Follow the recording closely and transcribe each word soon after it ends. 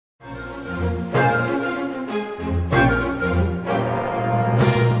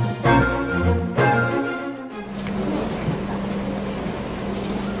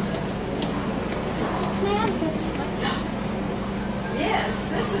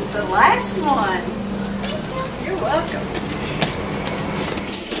was the last one. You're welcome.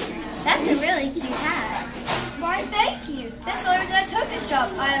 That's a really cute hat. Why, thank you. That's the only reason I took this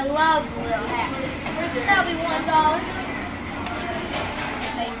job. I love little hats. That'll be $1.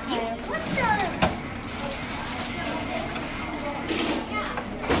 Thank you.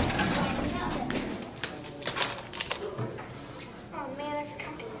 Oh man, I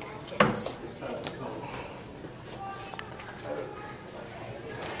forgot my napkins.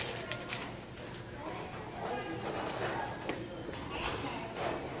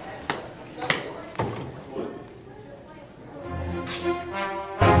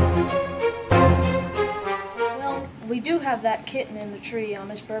 We do have that kitten in the tree on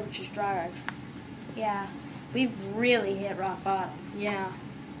Miss Burbage's drive. Yeah, we've really hit rock bottom. Yeah.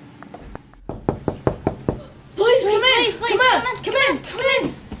 Please come in! Come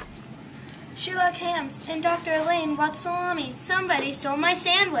in! Sherlock Hams and Dr. Elaine Watsalami. Somebody stole my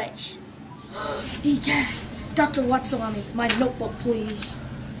sandwich. Egad! Dr. Watsalami, my notebook, please.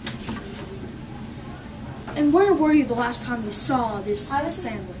 And where were you the last time you saw this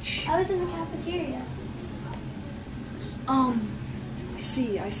sandwich? I was in the cafeteria.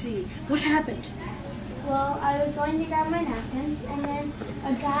 I see. What happened? Well, I was going to grab my napkins, and then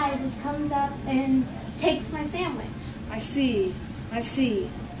a guy just comes up and takes my sandwich. I see.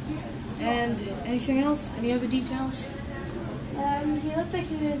 And anything else? Any other details? He looked like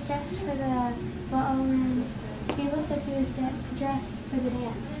he was dressed for the, dressed for the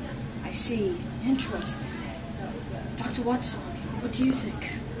dance. I see. Interesting. Dr. Watsalami, what do you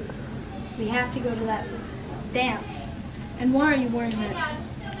think? We have to go to that dance. And why are you wearing that?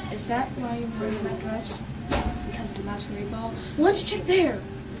 Is that why you're wearing that dress? Yes. Because of the masquerade ball? Well, let's check there.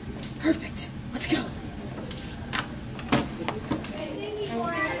 Perfect. Let's go.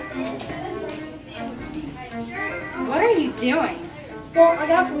 What are you doing? Well, I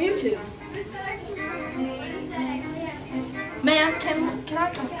got it from YouTube. Ma'am, can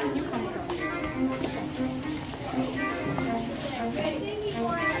you come with us?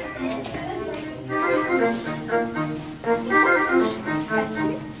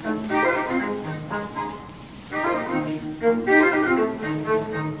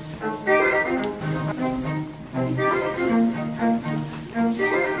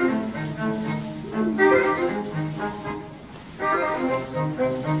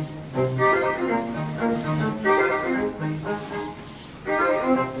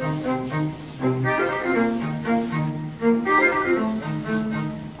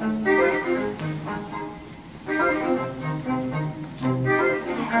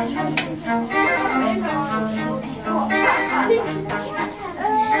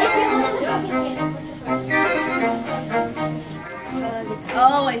 It's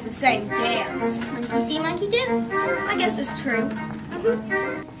always the same dance. Monkey see, monkey do. I guess it's true.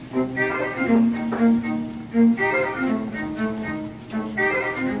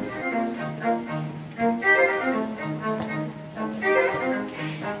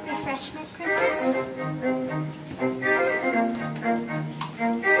 Refreshment, princess.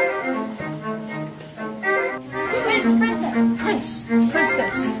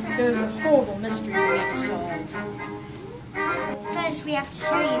 Princess, there's a horrible mystery we need to solve. First, we have to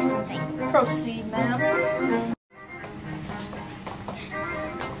show you something. Proceed, ma'am.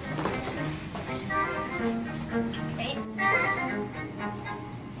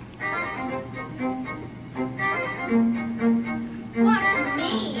 Watch me.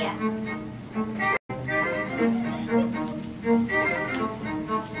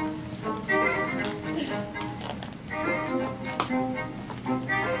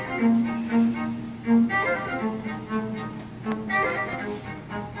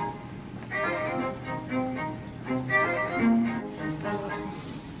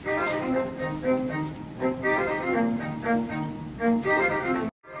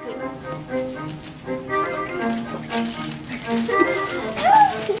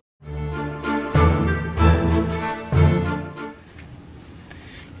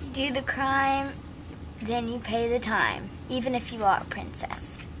 You do the crime, then you pay the time, even if you are a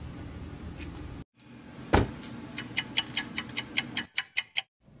princess.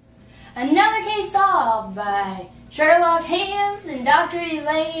 Another case solved by Sherlock Hams and Dr.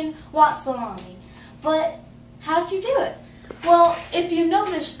 Elaine Watsalami. But how'd you do it? Well, if you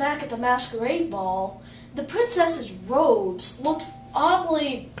noticed back at the masquerade ball, the princess's robes looked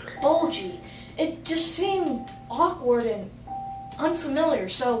oddly bulgy. It just seemed awkward and unfamiliar.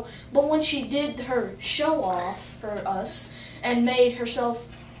 But when she did her show off for us and made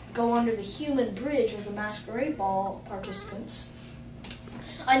herself go under the human bridge of the masquerade ball participants,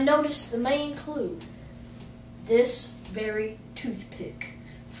 I noticed the main clue. This very toothpick.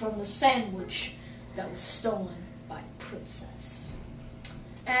 from the sandwich that was stolen by Princess.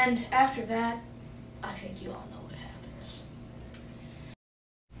 And after that, I think you all know what happens.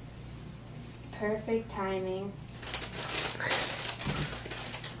 Perfect timing.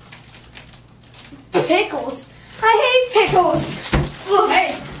 Pickles! I hate pickles!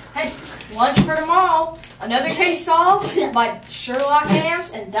 Hey, lunch for tomorrow. Another case solved by Sherlock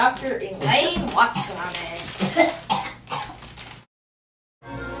Hams and Dr. Elaine Watson.